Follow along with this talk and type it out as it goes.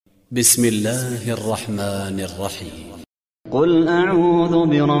بسم الله الرحمن الرحيم. قل أعوذ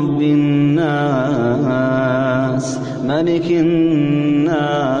برب الناس ملك الناس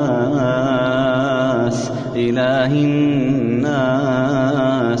إله الناس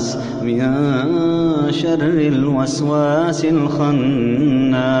من شر الوسواس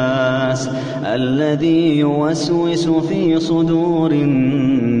الخناس الذي يوسوس في صدور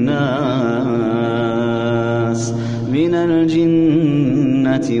الناس من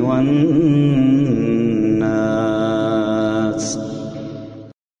الجنة والناس.